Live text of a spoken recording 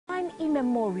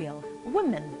immemorial,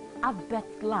 women have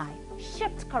birthed life,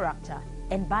 shaped character,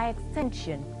 and by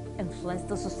extension, influenced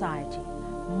the society.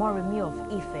 Moremi of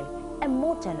Ife,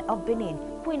 Emotan of Benin,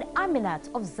 Queen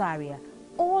Aminat of Zaria,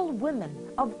 all women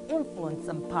of influence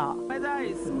and power. Whether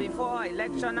it's before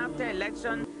election, after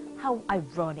election. How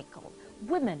ironical.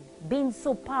 Women being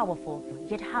so powerful,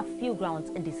 yet have few grounds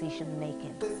in decision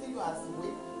making. They see you as a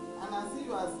wife, and I see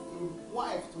you as a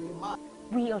wife to a man.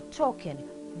 We are talking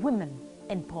women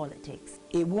in politics.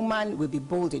 A woman will be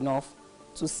bold enough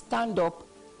to stand up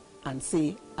and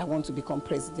say, I want to become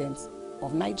president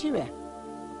of Nigeria.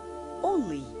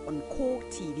 Only on Core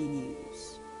TV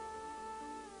News.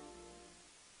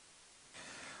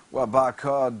 We're back.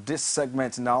 This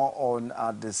segment now on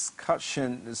our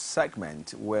discussion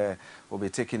segment, where we'll be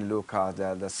taking a look at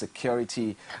the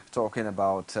security, talking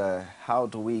about how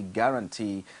do we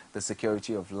guarantee the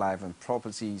security of life and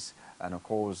properties, and of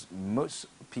course most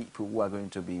people who are going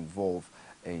to be involved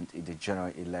in the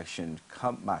general election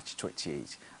come March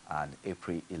 28 and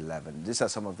April 11. These are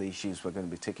some of the issues we're going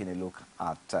to be taking a look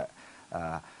at.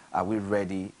 Are we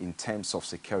ready in terms of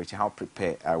security? How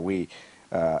prepared are we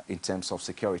in terms of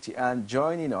security? And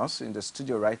joining us in the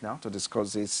studio right now to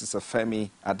discuss this is Femi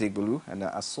Adegbolu, an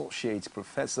associate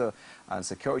professor and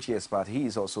security expert. He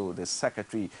is also the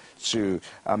secretary to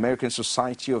American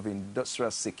Society of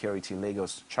Industrial Security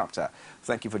Lagos chapter.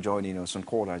 Thank you for joining us on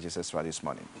Call RGSS this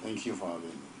morning. Thank you for having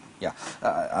me. Yeah,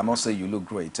 I must say you look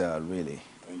great, really.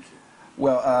 Thank you.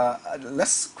 Well,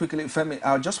 let's quickly, Femi,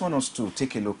 I just want us to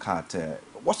take a look at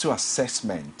what's your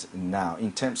assessment now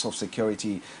in terms of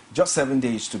security? Just 7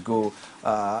 days to go.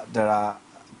 There are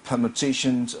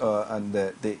permutations and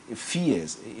the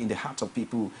fears in the heart of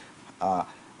people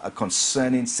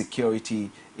concerning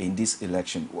security in this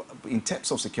election. In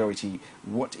terms of security,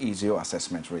 what is your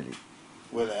assessment really?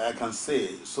 Well, I can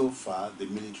say so far the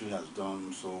military has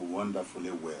done so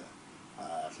wonderfully well.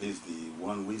 At least the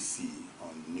one we see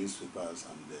on newspapers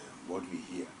and what we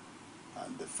hear.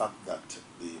 And the fact that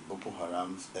the Boko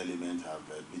Haram's element have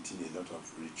beaten a lot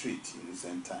of retreat in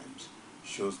recent times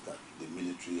shows that the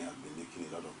military have been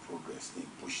making a lot of progress in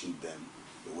pushing them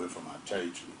away from our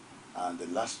territory. And the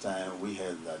last time we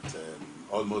heard that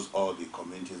almost all the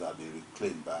communities have been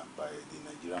reclaimed by the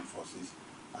Nigerian forces,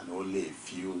 and only a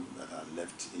few that are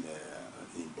left in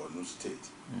Borno State.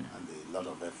 And a lot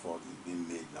of effort is being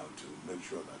made now to make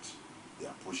sure that they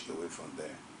are pushed away from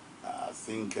there. I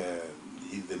think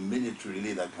it's the military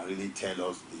really that can really tell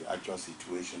us the actual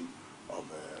situation of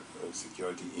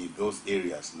security in those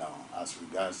areas now as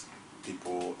regards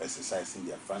people exercising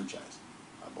their franchise.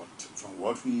 But from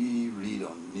what we read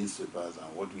on newspapers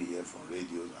and what we hear from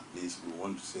radios, at least we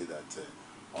want to say that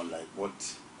unlike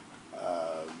what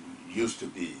used to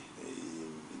be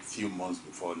a few months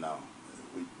before now,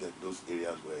 those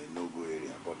areas were a no-go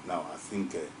area. But now I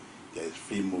think there is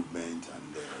free movement,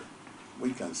 and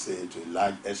we can say to a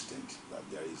large extent that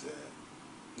there is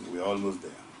we're almost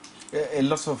there. A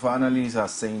lot of analysts are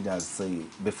saying that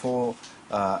before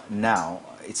now,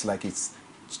 it's like it's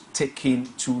taking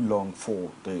too long for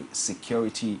the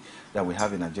security that we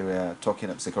have in Nigeria, talking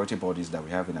of security bodies that we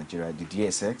have in Nigeria, the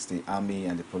DSX, the army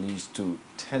and the police, to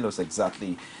tell us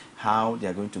exactly how they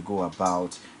are going to go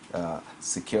about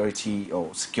security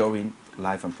or securing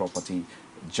life and property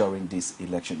during this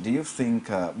election. Do you think,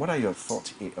 what are your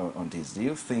thoughts on this? Do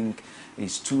you think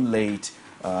it's too late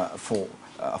for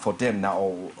them now,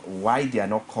 or why they are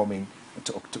not coming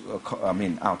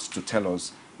out to tell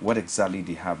us what exactly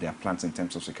they have, their plans in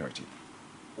terms of security?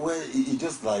 Well, it's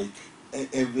just like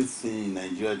everything in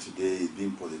Nigeria today is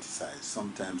being politicized.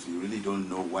 Sometimes you really don't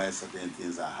know why certain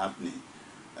things are happening.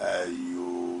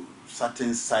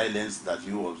 Certain silence that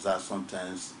you observe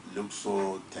sometimes looks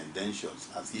so tendentious,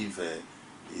 as if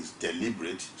it's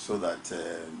deliberate, so that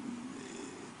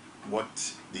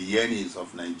what the yearnings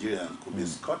of Nigerians could be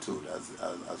scuttled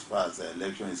as far as the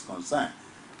election is concerned.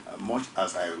 Much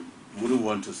as I wouldn't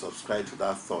want to subscribe to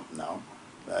that thought now,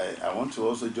 I want to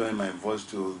also join my voice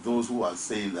to those who are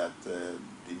saying that the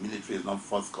military is not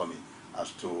forthcoming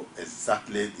as to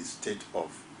exactly the state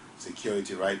of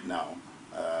security right now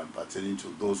pertaining to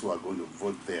those who are going to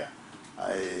vote there.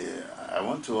 I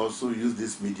want to also use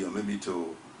this medium maybe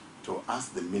to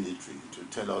ask the military to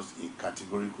tell us in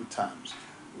categorical terms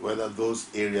whether those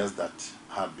areas that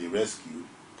have been rescued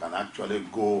can actually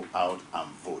go out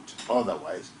and vote.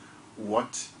 Otherwise,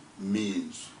 what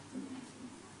means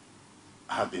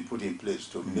have been put in place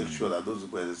to make sure that those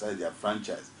people exercise their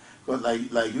franchise? Because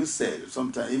like you said,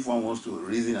 sometimes if one wants to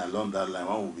reason along that line,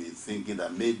 one will be thinking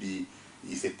that maybe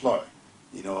it's a ploy,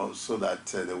 so that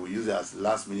they will use it as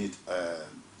last-minute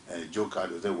joker.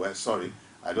 They say, well, sorry,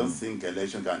 I don't think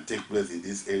election can take place in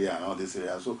this area and all this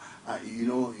area. So, you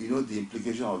know the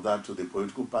implication of that to the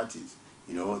political parties.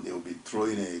 You know, they will be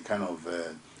throwing a kind of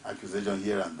accusation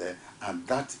here and there, and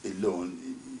that alone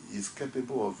is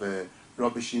capable of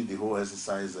rubbishing the whole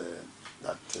exercise.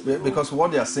 Because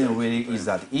what they are saying really is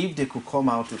that if they could come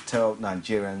out to tell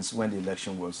Nigerians when the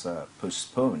election was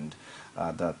postponed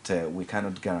that we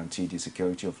cannot guarantee the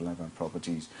security of life and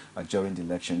properties during the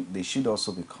election, they should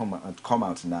also come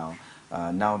out now.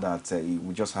 Now that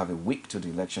we just have a week to the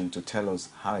election to tell us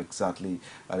how exactly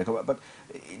they come out. But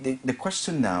the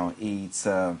question now is,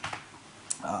 do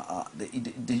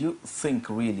you think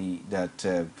really that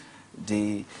in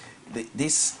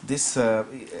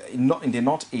the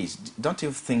Northeast, don't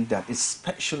you think that a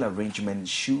special arrangement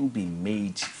should be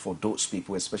made for those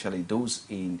people, especially those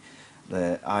in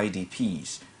the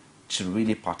IDPs, to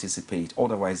really participate?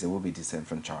 Otherwise, they will be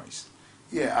disenfranchised.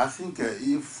 Yeah, I think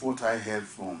if what I heard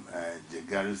from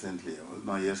Jega recently,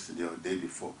 not yesterday or the day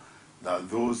before, that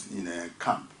those in a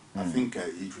camp, I think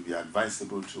it would be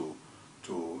advisable to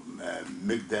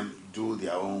make them do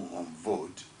their own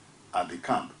vote at the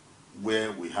camp,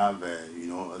 where we have, you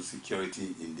know,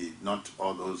 security indeed, not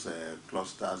all those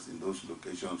clusters in those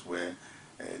locations where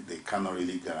they cannot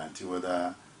really guarantee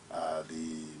whether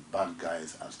the bad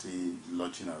guys are still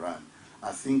lurching around.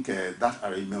 I think that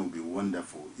arrangement would be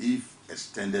wonderful if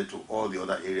extended to all the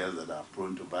other areas that are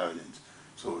prone to violence.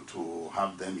 So to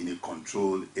have them in a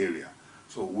controlled area,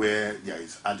 so where there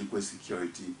is adequate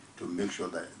security to make sure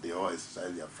that they all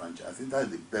exercise their franchise. I think that's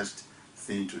the best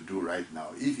thing to do right now.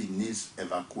 If it needs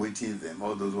evacuating them,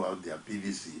 all those who have their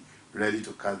PVC ready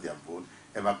to cast their vote,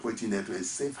 evacuating them to a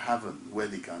safe haven where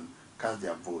they can cast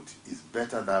their vote is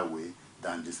better that way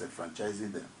than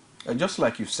disenfranchising them. Just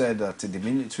like you said, that the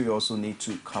military also need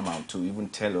to come out to even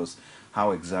tell us how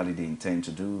exactly they intend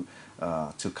to do,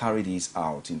 to carry these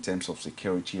out in terms of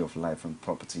security of life and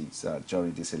properties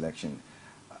during this election.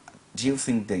 Do you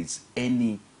think there is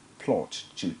any plot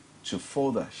to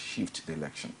further shift the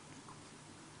election?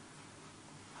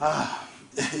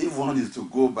 If one is to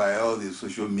go by all the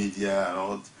social media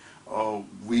and all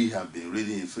we have been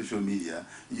reading in social media,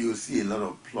 you see a lot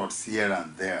of plots here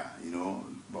and there, you know,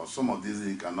 but some of these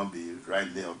things cannot be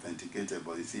rightly authenticated.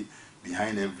 But you see,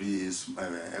 behind every you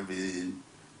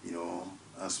know,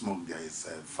 smoke there is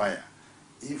fire.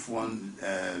 If one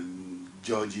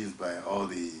judges by all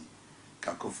the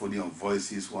cacophony of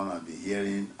voices one has been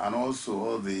hearing, and also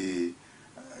all the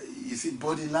you see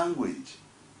body language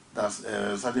that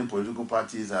certain political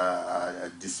parties are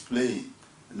displaying.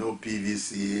 No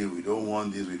PVC, we don't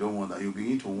want this, we don't want that. You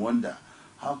begin to wonder,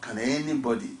 how can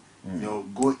anybody, you know,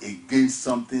 go against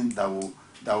something that will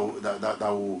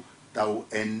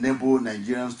enable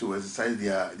Nigerians to exercise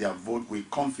their vote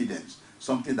with confidence,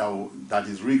 something that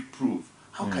is real proof.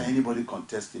 How can anybody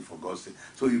contest it, for God's sake?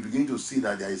 So you begin to see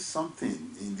that there is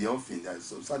something in the offing, that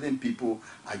certain people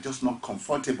are just not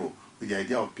comfortable with the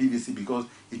idea of PVC because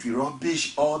it will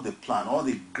rubbish all the plan, all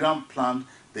the grand plan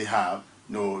they have,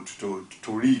 you know, to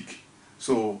rig.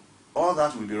 So all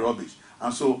that will be rubbish.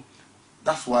 And so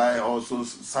that's why also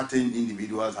certain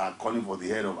individuals are calling for the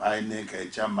head of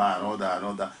INEC, chairman, and all that,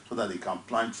 so that they can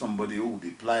plant somebody who will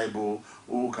be pliable,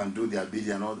 who can do their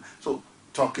bidding and all that. So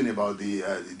talking about the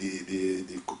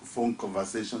phone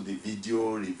conversation, the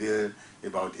video reveal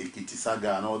about Ekiti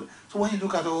Saga and all that. So when you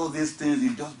look at all these things,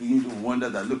 you just begin to wonder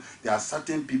that, look, there are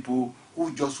certain people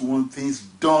who just want things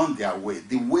done their way,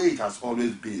 the way it has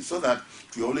always been, so that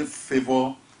we only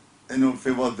favor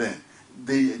them.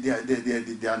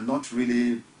 They are not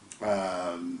really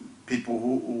people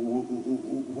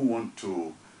who want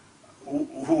to,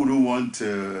 who do want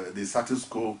the status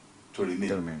quo to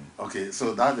remain. Okay,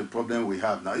 so that's the problem we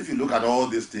have now. If you look at all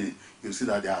these things, you see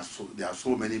that there are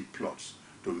so many plots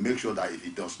to make sure that if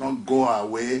it does not go our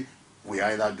way, we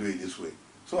either do it this way.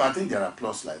 So I think there are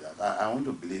plots like that. I want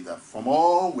to believe that from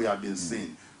all we have been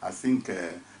seeing, I think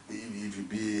it would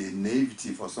be naivety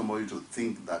for somebody to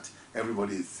think that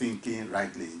everybody is thinking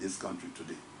rightly in this country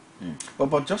today.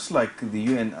 But just like the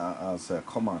UN has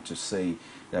come out to say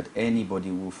that anybody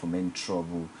who foment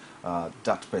trouble,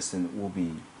 that person will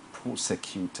be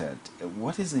prosecuted.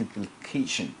 What is the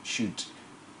implication? Should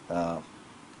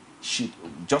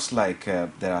just like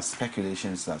there are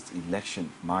speculations that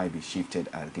election might be shifted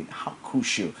again, how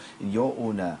crucial, in your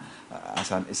own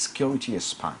as a security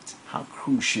expert, how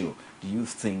crucial do you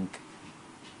think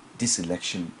this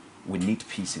election, we need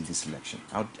peace in this election?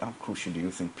 How crucial do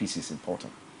you think peace is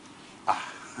important?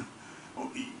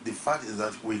 The fact is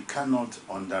that we cannot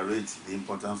underrate the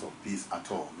importance of peace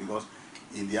at all, because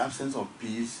in the absence of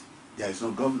peace, there is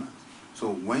no governance. So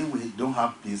when we don't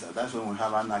have peace, that's when we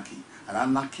have anarchy. And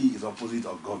anarchy is opposite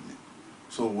of government.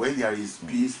 So where there is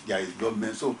peace, there is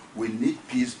government. So we need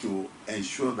peace to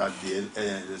ensure that the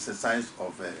exercise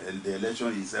of the election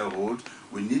is held.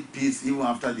 We need peace even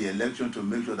after the election to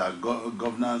make sure that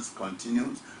governance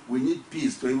continues. We need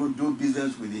peace to even do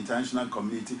business with the international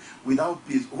community. Without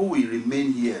peace, who will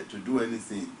remain here to do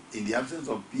anything? In the absence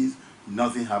of peace,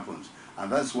 nothing happens. And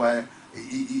that's why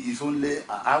it's only,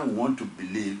 I want to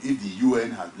believe, if the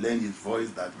UN has lent its voice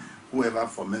that whoever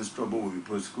foments trouble will be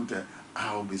prosecuted,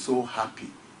 I will be so happy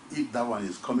if that one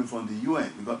is coming from the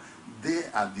UN, because they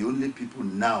are the only people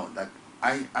now that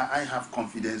I have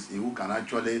confidence in who can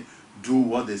actually do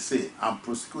what they say and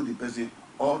prosecute the person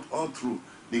all through.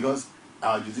 Because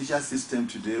our judicial system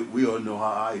today, we all know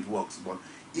how it works. But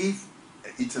if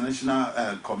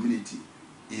international community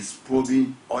is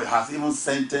probing or has even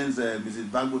sentenced Mrs.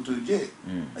 Bagbo to jail,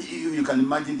 you can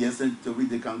imagine the extent to which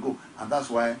they can go. And that's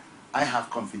why I have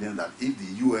confidence that if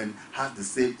the UN has the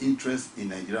same interest in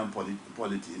Nigerian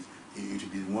politics, it will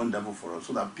be wonderful for us,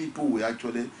 so that people will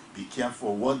actually be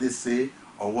careful what they say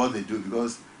or what they do,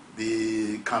 because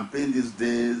the campaign these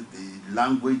days, the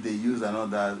language they use and all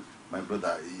that, my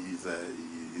brother,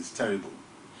 is terrible,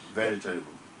 very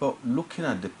terrible. Well, looking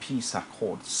at the peace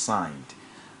accord signed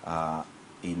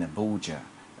in Abuja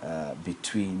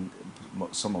between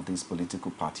some of these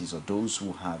political parties, or those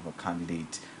who have a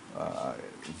candidate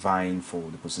vying for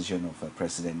the position of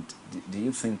president, do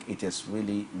you think it has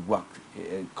really worked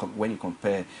when you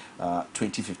compare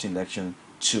 2015 election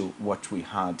to what we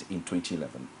had in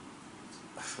 2011?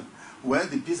 Well,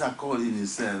 the peace accord in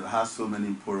itself has so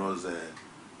many porous,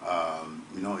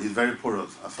 it's very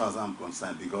porous as far as I'm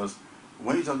concerned, because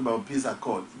when you talk about peace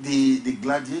accord, the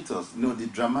gladiators, the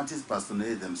dramatists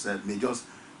personally themselves may just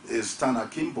stand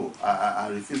akimbo. I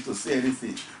refuse to say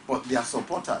anything, but their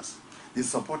supporters, the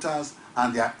supporters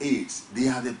and their aides, they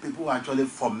are the people actually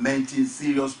fomenting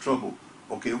serious trouble.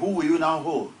 Okay, who will you now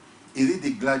hold? Is it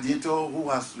the gladiator who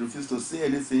has refused to say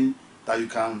anything that you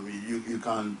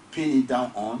can pin it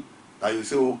down on? That you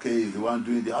say, okay, is the one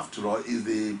doing the, after all, is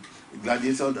the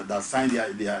gladiator that signed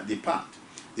the pact.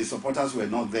 The supporters were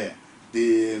not there.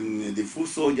 The foot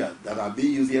soldiers that are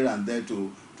being used here and there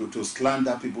to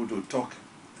slander people, to talk,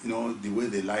 the way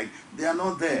they like, they are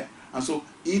not there. And so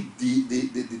if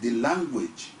the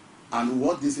language and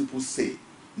what these people say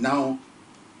now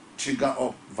trigger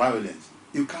up violence,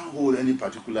 you can't hold any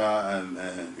particular,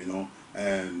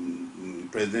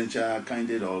 presidential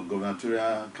candidate or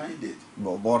gubernatorial candidate.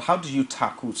 But how do you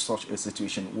tackle such a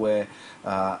situation where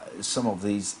some of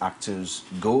these actors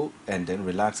go and then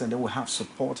relax, and then we have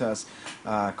supporters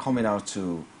coming out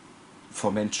to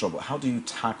foment trouble? How do you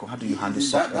handle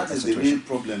such that a is situation? the real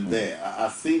problem there. I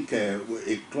think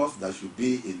a clause that should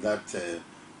be in that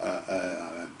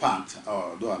pact,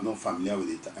 although I'm not familiar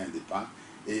with the pact,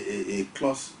 a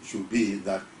clause should be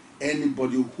that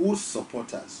anybody whose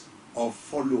supporters or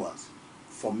followers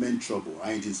foment trouble,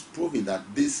 and it is proven that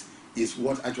this is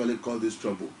what actually caused this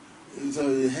trouble, so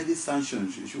a heavy sanction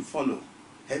should follow.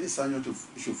 Heavy sanction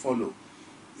should follow.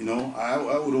 I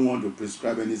wouldn't want to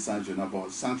prescribe any sanction,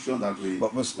 about sanction that we.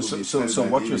 So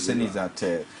what you're saying is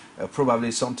that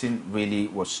probably something really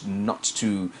was not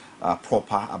too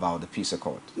proper about the peace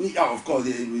accord. Yeah, of course,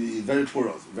 it's very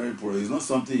porous, very porous. It's not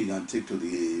something you can take to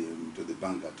the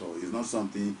bank at all. It's not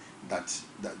something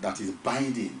that is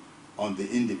binding on the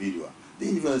individual. The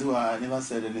individual, I never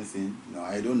said anything.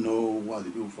 I don't know what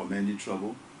the people fomenting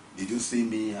trouble. Did you see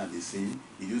me at the scene?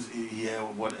 Did you hear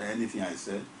anything I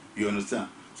said? You understand?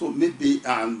 So maybe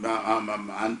and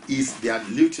it's their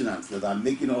lieutenants that are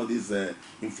making all these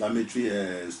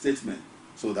inflammatory statements,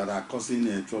 so that are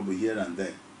causing trouble here and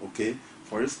there. Okay.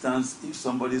 For instance, if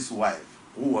somebody's wife,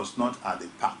 who was not at the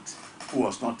pact, who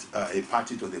was not a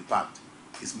party to the pact,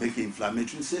 is making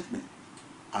inflammatory statement,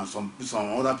 and some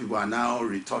other people are now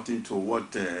retorting to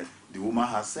what the woman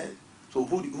has said. So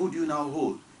who do you now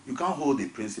hold? You can't hold the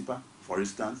principal, for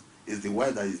instance. It's the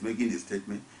wife that is making the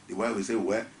statement. The wife will say,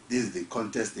 well, this is the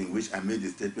context in which I made the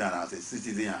statement, and as a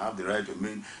citizen, I have the right to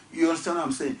make. You understand what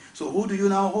I'm saying? So who do you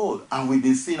now hold? And we've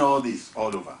been seeing all this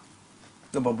all over.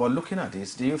 No, but looking at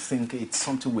this, do you think it's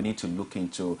something we need to look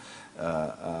into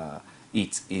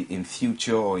it in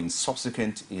future or in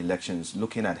subsequent elections,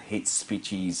 looking at hate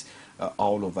speeches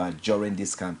all over during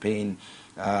this campaign?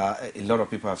 A lot of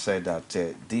people have said that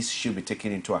this should be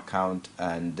taken into account,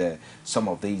 and some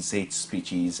of these hate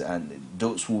speeches and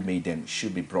those who made them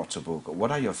should be brought to book. What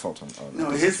are your thoughts on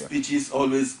this? Hate speeches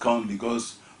always come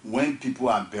because when people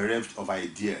are bereft of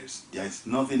ideas, there is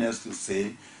nothing else to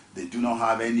say. They do not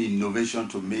have any innovation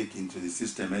to make into the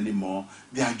system anymore.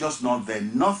 They are just not there,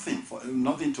 nothing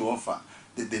to offer.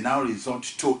 They now resort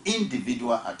to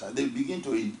individual attack. They begin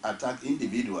to attack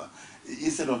individual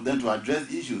instead of them to address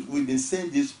issues. We've been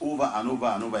saying this over and over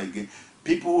and over again.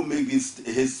 People who make these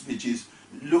hate speeches,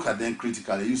 look at them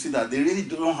critically. You see that they really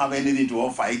don't have anything to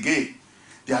offer again.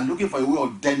 They are looking for a way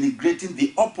of denigrating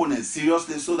the opponent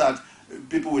seriously so that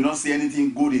people will not see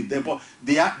anything good in them. But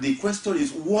the question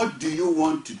is, what do you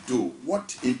want to do?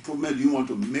 What improvement do you want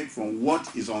to make from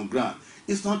what is on ground?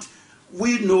 It's not,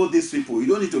 we know these people. You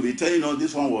don't need to be telling us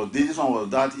this one was this one was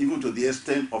that, even to the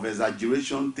extent of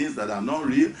exaggeration, things that are not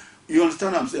real. You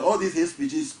understand what I'm saying? All these hate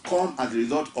speeches come as a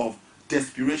result of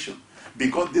desperation.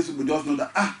 Because these people just know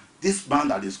that, this man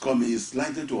that is coming is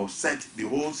likely to upset the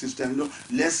whole system. You know,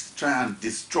 let's try and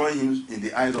destroy him in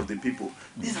the eyes of the people.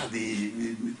 These are the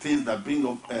things that bring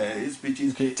up his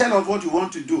speeches. Okay. Tell us what you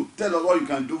want to do. Tell us what you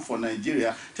can do for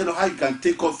Nigeria. Tell us how you can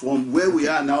take us from where we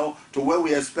are now to where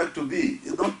we expect to be.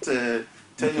 It's not telling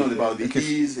us about the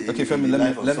ease. Okay, Femi,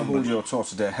 let me hold your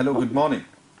thoughts there. Hello, good morning.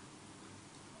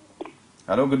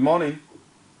 Hello, good morning.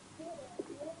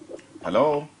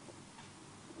 Hello.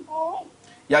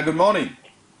 Yeah, good morning.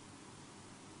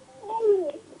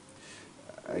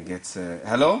 I get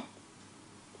hello.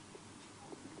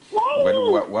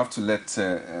 Well, we have to let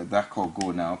that call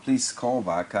go now. Please call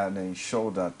back and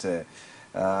ensure that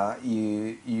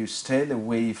you stay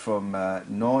away from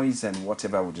noise and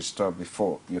whatever will disturb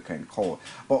before you can call.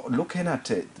 But looking at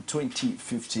the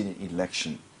 2015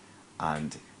 election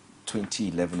and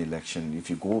 2011 election, if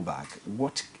you go back,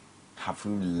 what have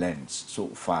we learned so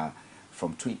far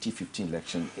from 2015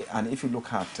 election? And if you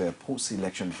look at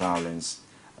post-election violence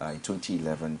in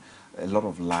 2011, a lot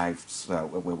of lives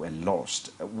were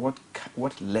lost.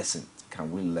 What lesson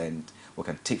can we learn, we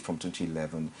can take from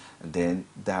 2011, and then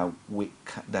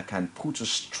that can put us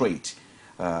straight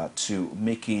to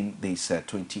making this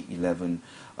 2011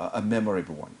 a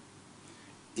memorable one?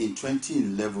 In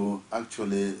 2011,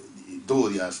 actually, though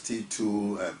there are still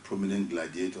two prominent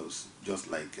gladiators,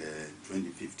 just like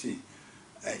 2015,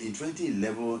 in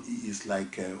 2011, it's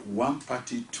like one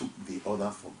party took the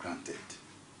other for granted.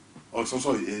 Also,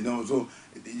 so in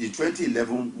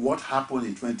 2011, what happened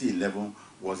in 2011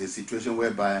 was a situation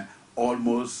whereby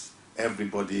almost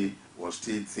everybody was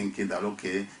still thinking that,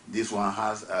 okay, this one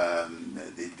has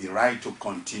the right to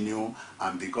continue,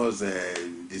 and because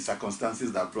the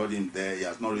circumstances that brought him there, he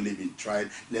has not really been tried,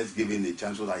 let's give him a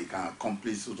chance so that he can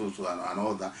accomplish and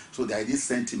all that. So there is this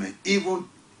sentiment, even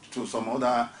to some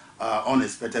other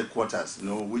unexpected quarters,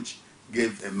 which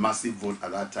gave a massive vote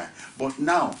at that time. But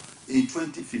now, in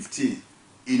 2015,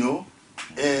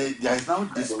 there is now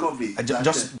discovery.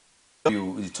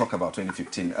 You talk about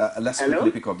 2015. Let's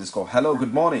quickly pick up this call. Hello,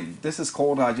 good morning. This is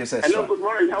called RGS. Hello, good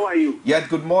morning. How are you? Yeah,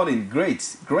 good morning.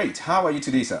 Great. How are you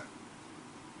today, sir?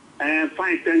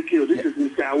 Fine, thank you. This is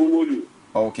Mr. Awumodu.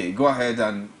 Okay, go ahead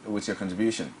and with your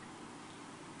contribution.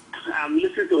 I'm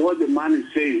listening to what the man is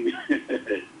saying.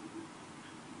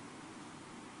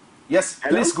 Yes,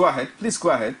 hello? Please go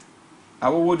ahead.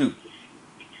 Awumodu.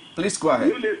 Please go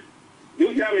ahead. You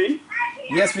hear me?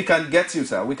 Yes, we can get you,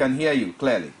 sir. We can hear you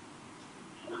clearly.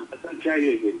 I can try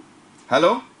you again.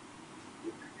 Hello?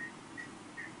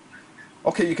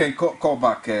 Okay, you can call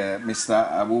back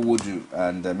Mr. Awumodu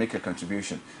and make a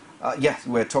contribution. Yes,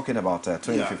 we're talking about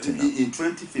 2015 now. In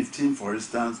 2015, for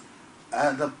instance,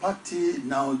 the party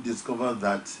now discovered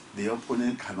that the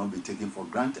opponent cannot be taken for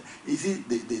granted. You see,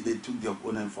 they took the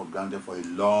opponent for granted for a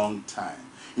long time.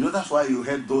 That's why you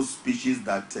heard those speeches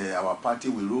that our party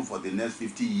will rule for the next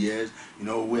 50 years.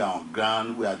 We are on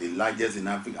ground, we are the largest in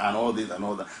Africa, and all this and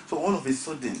all that. So all of a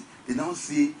sudden, they now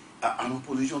see an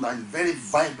opposition that is very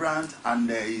vibrant and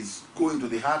is going to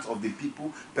the heart of the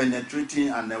people, penetrating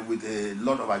and with a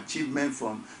lot of achievement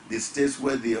from the states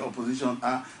where the opposition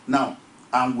are now.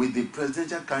 And with the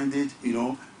presidential candidate,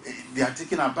 they are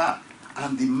taken aback.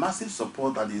 And the massive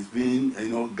support that is being,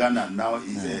 garnered now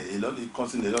is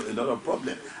causing a lot of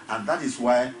problems. And that is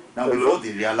why now before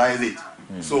they realize it,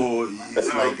 so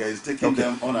it's like it's taking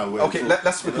them unaware. Okay,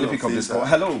 let's quickly pick up this call.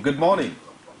 Hello, good morning.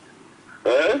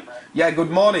 Yeah,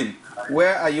 good morning.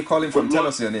 Where are you calling from? Tell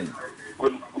us your name.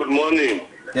 Good morning.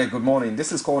 Yeah, good morning.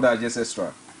 This is called RGS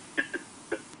Extra.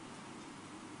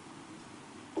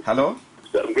 Hello?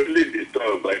 I'm really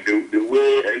disturbed by the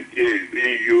way NTA is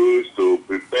being used to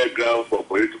prepare ground for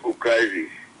political crisis.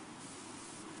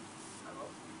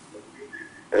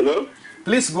 Hello?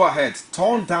 Please go ahead.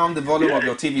 Turn down the volume of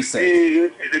your TV set.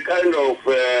 The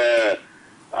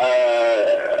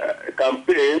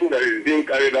campaign that is being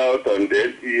carried out on the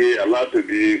NTA, allowed to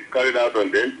be carried out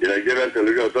on the Nigerian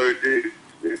Television Authority,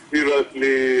 is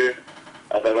seriously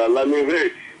at an alarming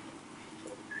rate.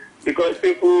 Because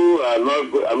people are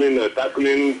not,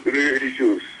 tackling real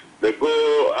issues. They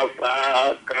go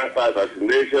after cancer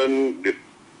assassination, they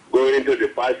go into the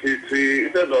party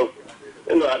instead of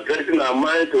addressing our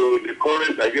mind to the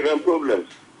current Nigerian problems.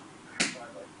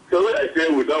 So when I say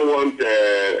we don't want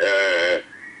a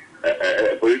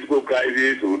political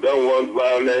crisis, we don't want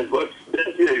violence, but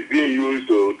this is being used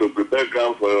to prepare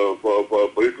ground for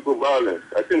political violence.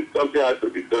 I think something has to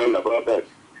be done about that.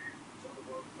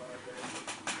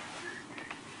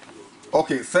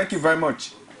 Okay, thank you very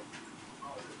much.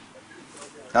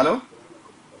 Hello?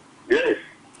 Yes.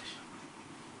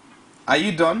 Are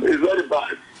you done? It's very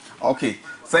bad. Okay,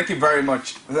 thank you very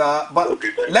much. Okay,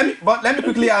 let me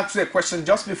quickly ask you a question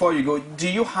just before you go. Do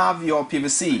you have your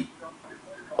PVC?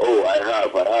 Oh, I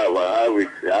have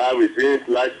it since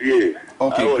last year.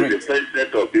 Okay, I was great. the first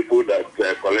set of people that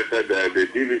collected the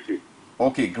PVC.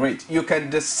 Okay, great. You can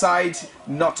decide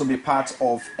not to be part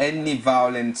of any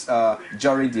violence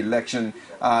during the election,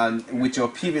 and with your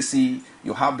PVC,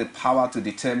 you have the power to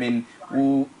determine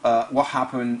what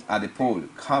happened at the poll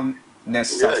come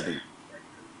next Saturday.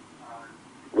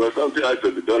 Well, something has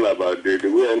to be done about the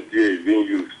way NTA is being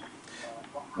used.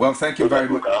 Well, thank you very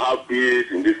much. We can have peace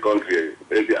in this country,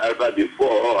 maybe either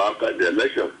before or after the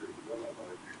election.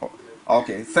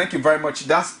 Okay, thank you very much.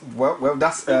 That's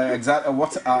exactly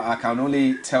what I can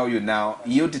only tell you now.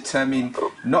 You determine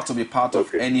not to be part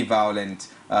of any violence,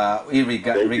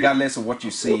 regardless of what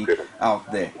you see out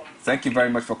there. Thank you very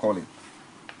much for calling.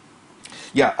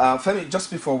 Yeah, Femi, just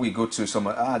before we go to some,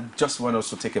 I just want us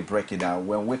to take a break now.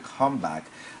 When we come back,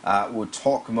 we'll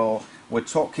talk more. We're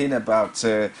talking about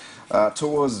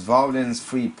towards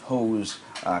violence-free polls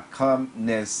come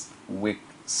next week,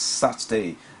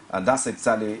 Saturday. And that's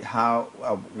exactly how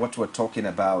what we're talking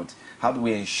about. How do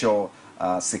we ensure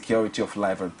security of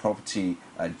life and property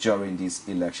during this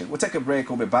election? We'll take a break.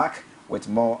 We'll be back with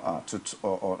more on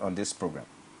this program.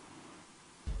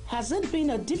 Has it been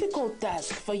a difficult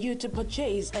task for you to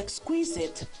purchase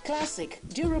exquisite, classic,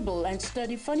 durable and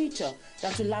sturdy furniture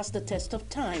that will last the test of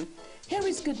time? Here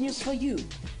is good news for you.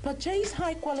 Purchase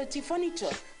high-quality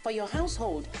furniture for your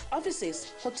household,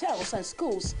 offices, hotels and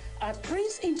schools at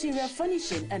Prince Interior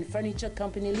Furnishing and Furniture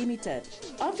Company Limited.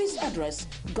 Office address,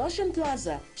 Goshen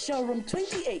Plaza, Showroom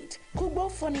 28, Kubo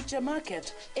Furniture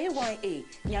Market, AYA,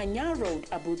 Nyanya Road,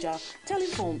 Abuja.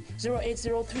 Telephone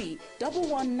 0803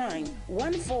 119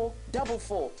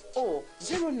 1444 or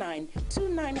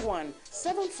 09291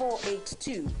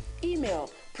 7482. Email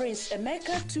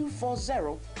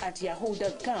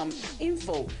princeemeka240@yahoo.com,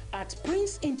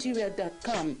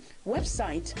 info@princeinterior.com,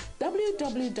 website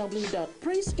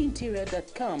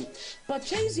www.princeinterior.com.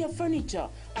 Purchase your furniture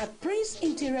at Prince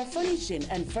Interior Furnishing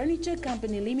and Furniture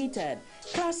Company Limited.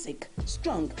 Classic,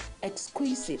 strong,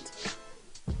 exquisite.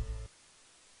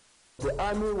 The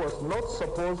army was not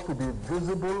supposed to be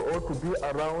visible or to be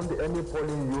around any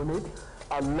polling unit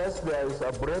unless there is a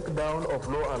breakdown of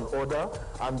law and order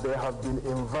and they have been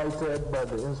invited by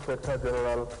the Inspector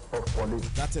General of Police.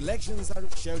 That elections are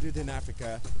sheltered in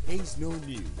Africa is no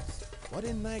news. But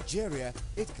in Nigeria,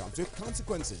 it comes with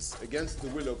consequences. Against the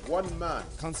will of one man.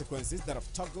 Consequences that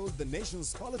have toggled the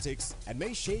nation's politics and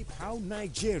may shape how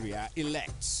Nigeria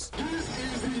elects. This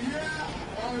is the year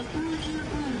of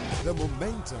PDP. The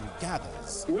momentum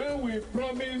gathers. When we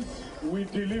promise, we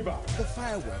deliver. The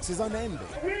fireworks is unending.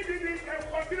 We did it and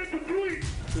continue to do it.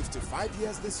 55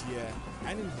 years this year,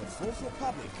 and in her fourth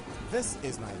republic, this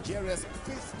is Nigeria's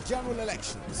 5th general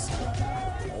elections.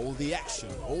 All the action,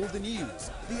 all the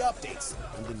news, the updates,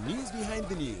 and the news behind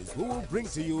the news we will bring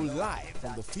to you live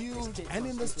from the field and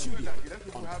in the studio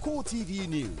on Core TV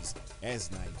News as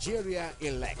Nigeria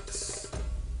elects.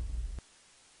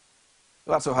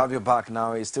 Glad to have you back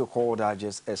now. It's still called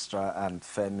Ajes Estra and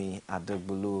Femi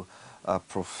Adegbulu,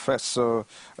 professor,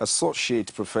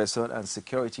 associate professor and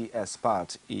security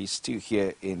expert. He's still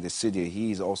here in the studio.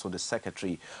 He is also the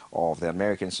secretary of the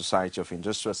American Society of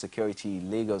Industrial Security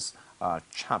Lagos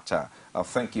chapter.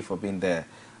 Thank you for being there,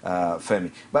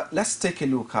 Femi. But let's take a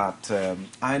look at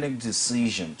INEC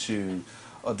decision to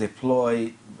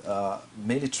deploy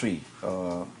military,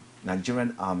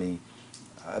 Nigerian Army,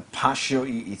 partial.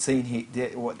 It's saying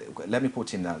let me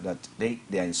put in that they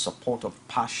are in support of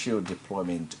partial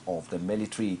deployment of the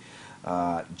military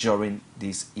during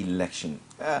this election.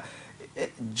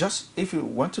 Just if you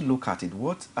want to look at it,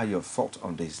 what are your thoughts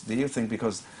on this? Do you think,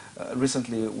 because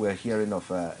recently we're hearing of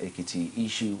Ekiti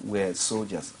issue where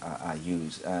soldiers are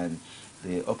used, and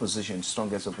the opposition,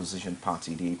 strongest opposition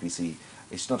party, the APC,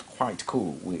 it's not quite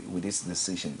cool with this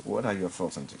decision. What are your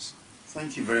thoughts on this?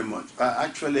 Thank you very much.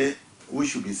 Actually, we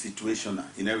should be situational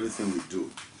in everything we do,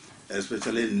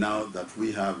 especially now that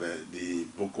we have the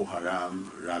Boko Haram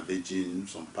ravaging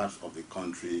some parts of the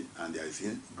country and there is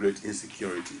great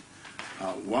insecurity.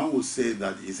 One would say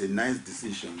that it's a nice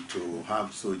decision to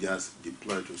have soldiers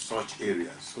deployed to such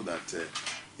areas so that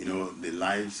the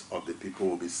lives of the people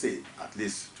will be saved, at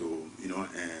least to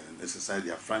exercise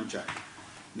their franchise.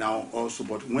 Now also,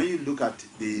 but when you look at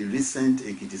the recent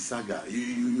Ekiti saga,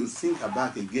 you think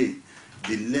back again,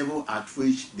 the level at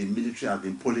which the military has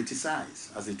been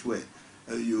politicized, as it were.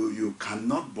 You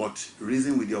cannot but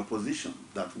reason with the opposition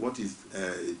that what is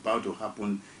about to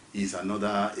happen is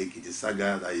another Ekiti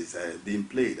saga that is being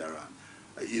played around.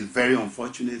 It's very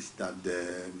unfortunate that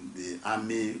the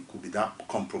army could be that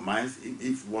compromised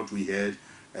if what we heard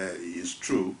is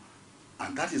true.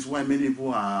 And that is why many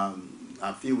people are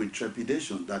filled with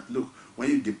trepidation that, look, when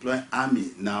you deploy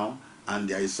army now and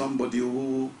there is somebody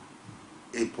who,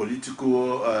 a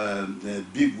political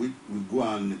big wig, will go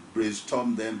and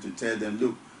brainstorm them to tell them,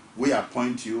 look, we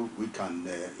appoint you, we can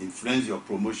influence your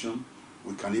promotion,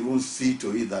 we can even see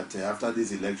to it that after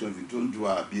this election, if you don't do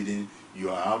our bidding, you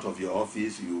are out of your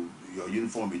office, your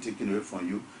uniform will be taken away from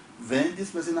you. Then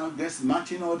this person now gets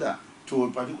marching order to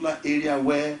a particular area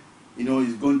where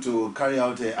he's going to carry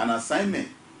out an assignment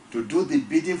to do the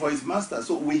bidding for his master.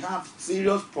 So we have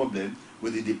serious problems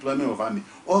with the deployment of army.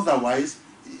 Otherwise,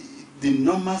 the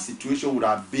normal situation would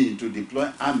have been to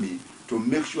deploy army to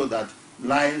make sure that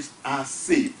lives are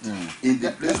saved in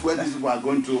the place where these people are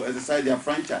going to exercise their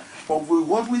franchise. But with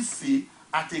what we see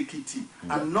at Ekiti,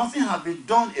 and nothing has been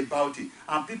done about it,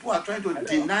 and people are trying to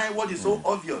deny what is so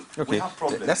obvious. Okay, we have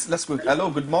problems. let's go. Hello,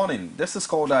 good morning. This is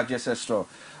called JSS.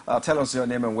 Tell us your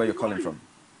name and where you're calling from.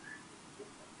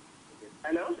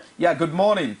 Hello? Yeah, good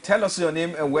morning. Tell us your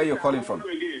name and where you're calling from.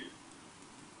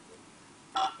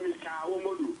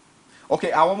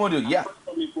 Okay, Awamodu, yeah.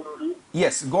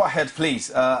 Yes, go ahead, please.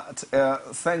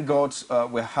 Thank God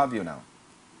we have you now.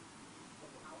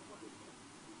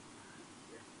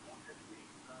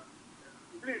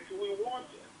 Please, we want...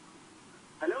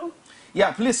 Hello?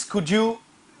 Yeah, please, could you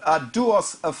do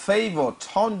us a favor?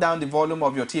 Turn down the volume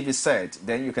of your TV set,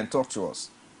 then you can talk to us.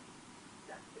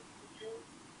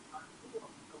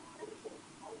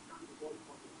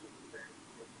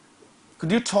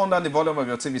 Could you turn down the volume of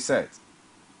your TV set?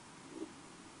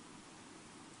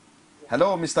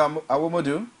 Hello, Mr.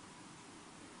 Awomodu?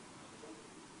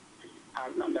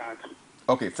 I've done that.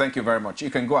 Okay, thank you very much. You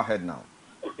can go ahead now.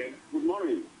 Okay, good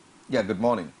morning. Yeah, good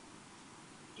morning.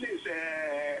 Please,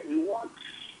 we want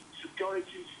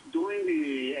security during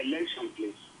the election,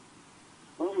 please.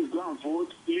 When we go and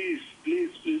vote, please.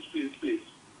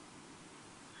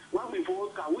 When we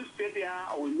vote, can we stay there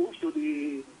or we move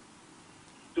to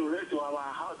our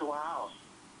house,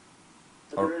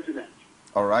 to the residence?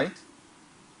 All right.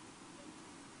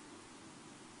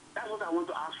 That's what I want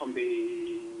to ask from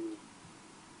the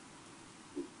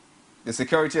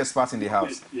security expert in the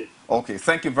house. Yes. Okay,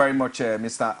 thank you very much,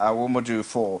 Mr. Awomodu,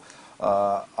 for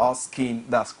asking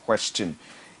that question.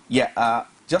 Yeah,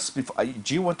 just before,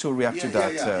 do you want to react to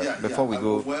that before we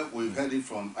go? Well, we've heard it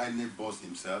from INEC boss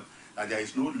himself that there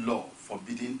is no law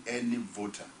forbidding any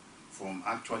voter from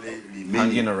actually remaining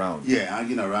hanging around. Yeah,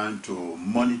 hanging around to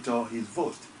monitor his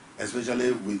vote,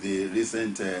 especially with the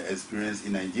recent experience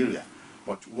in Nigeria.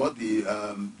 But what the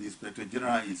Inspector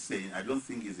General is saying, I don't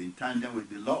think is in tandem with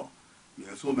the law.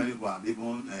 So many people have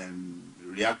even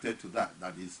reacted to that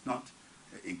it's not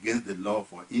against the law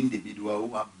for individuals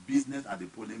who have business at the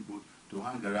polling booth to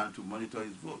hang around to monitor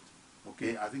his vote.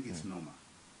 Okay, I think it's normal.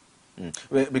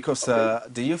 Well, because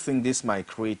do you think this might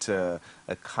create a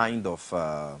kind of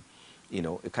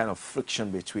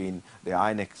friction between the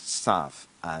INEC staff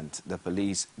and the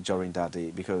police during that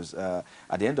day? Because at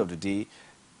the end of the day,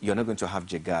 you're not going to have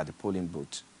Jega, the polling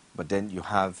booth, but then you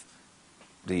have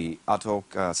the ad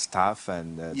hoc staff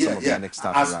and some of the INEC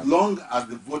staff as around. long as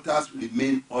the voters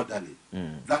remain orderly,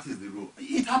 that is the rule.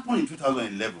 It happened in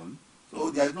 2011,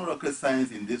 so there is no rocket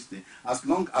science in this thing. As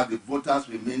long as the voters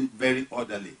remain very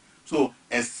orderly. So,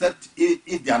 except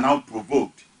if they are now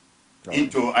provoked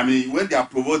into, I mean, when they are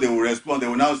provoked, they will respond. They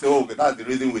will now say, "Oh, okay, that's the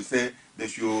reason we say they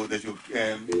should,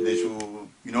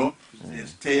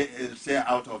 stay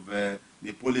out of the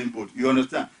polling booth." You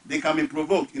understand? They can be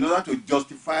provoked in order to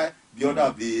justify the order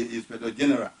of the Inspector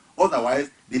General. Otherwise,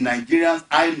 the Nigerians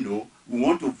I know will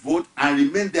want to vote and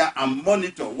remain there and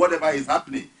monitor whatever is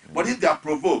happening. But if they are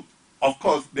provoked, of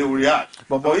course, they will react.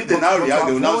 But if they now react,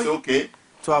 they will now say, okay.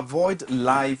 To avoid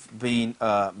life being,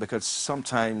 because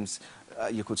sometimes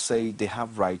you could say they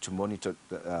have right to monitor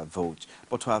the vote,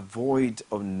 but to avoid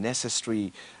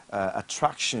unnecessary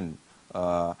attraction,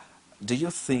 do you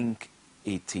think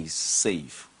it is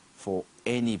safe for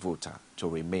any voter to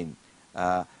remain?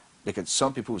 Because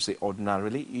some people say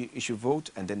ordinarily you should vote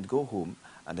and then go home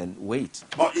and then wait.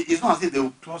 But it's not as if they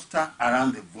will cluster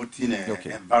around the voting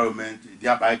environment,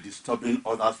 thereby disturbing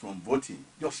others from voting.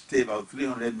 Just stay about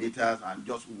 300 meters and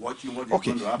just watching what is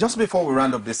going to happen. Just before we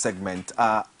round up this segment,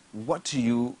 what do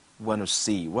you want to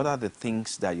see? What are the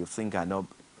things that you think are not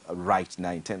right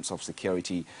now in terms of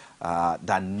security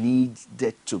that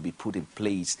needed to be put in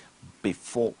place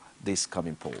before this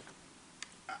coming poll?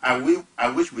 I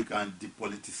wish we can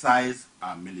depoliticize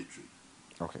our military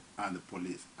and the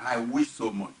police. I wish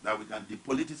so much that we can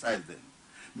depoliticize them,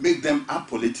 make them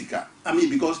apolitical. I mean,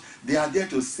 because they are there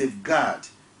to safeguard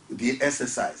the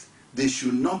exercise. They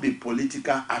should not be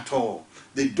political at all.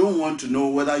 They don't want to know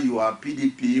whether you are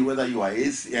PDP, whether you are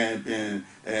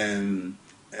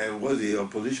what's the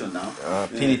opposition now?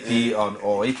 PDP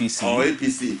or APC. Or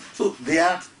APC. So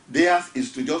theirs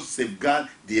is to just safeguard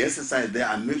the exercise there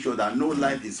and make sure that no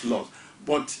life is lost.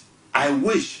 But I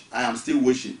am still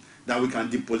wishing that we can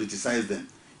depoliticize them.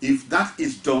 If that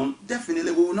is done,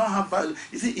 definitely we will not have value.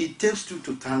 You see, it takes two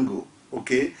to tango,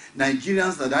 okay?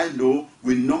 Nigerians that I know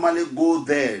will normally go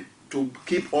there to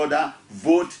keep order,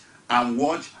 vote, and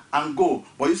watch, and go.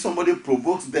 But if somebody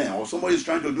provokes them, or somebody is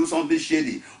trying to do something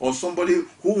shady, or somebody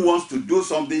who wants to do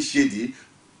something shady,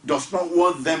 does not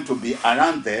want them to be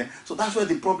around there. So that's where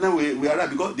the problem we are at,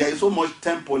 because there is so much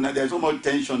tempo now, there is so much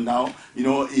tension now, you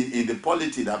know, in the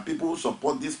polity, that people who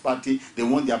support this party, they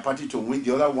want their party to win,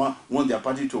 the other one want their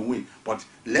party to win. But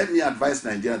let me advise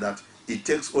Nigeria that it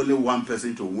takes only one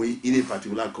person to win in a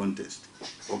particular contest.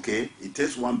 Okay? It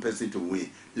takes one person to win.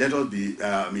 Let us be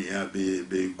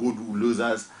good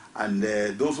losers, and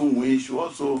those who win should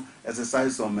also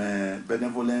exercise some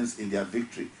benevolence in their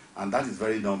victory. And that is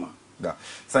very normal. Yeah.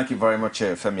 Thank you very much,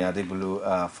 Femi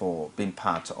Adegbolu, for being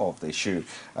part of the show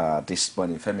this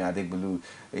morning. Femi Adegbolu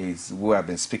is who I've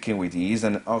been speaking with. He is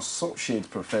an associate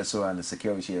professor and a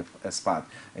security expert.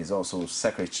 He's also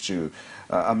secretary to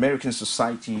American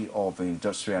Society of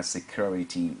Industrial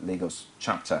Security Lagos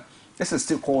chapter. This is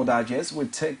still called Digest. We'll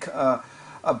take a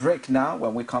break now.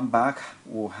 When we come back,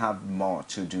 we'll have more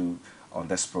to do on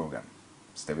this program.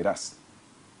 Stay with us.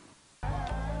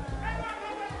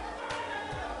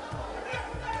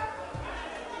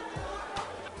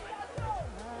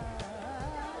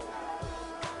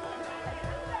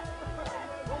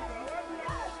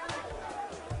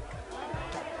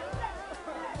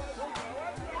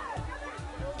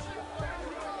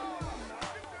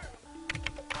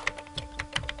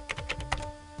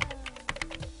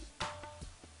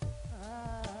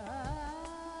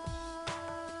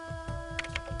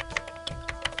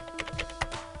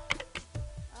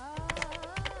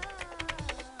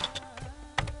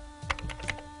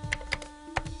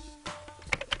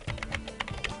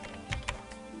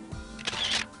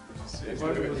 How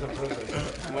are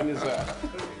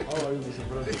you, Mr.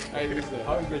 President?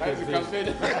 How is the campaign?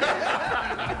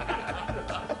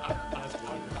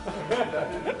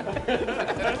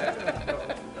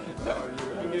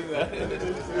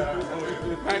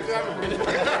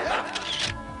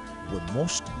 We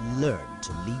must learn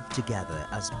to live together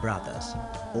as brothers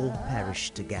or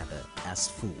perish together as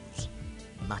fools.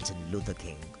 Martin Luther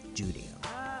King, Jr.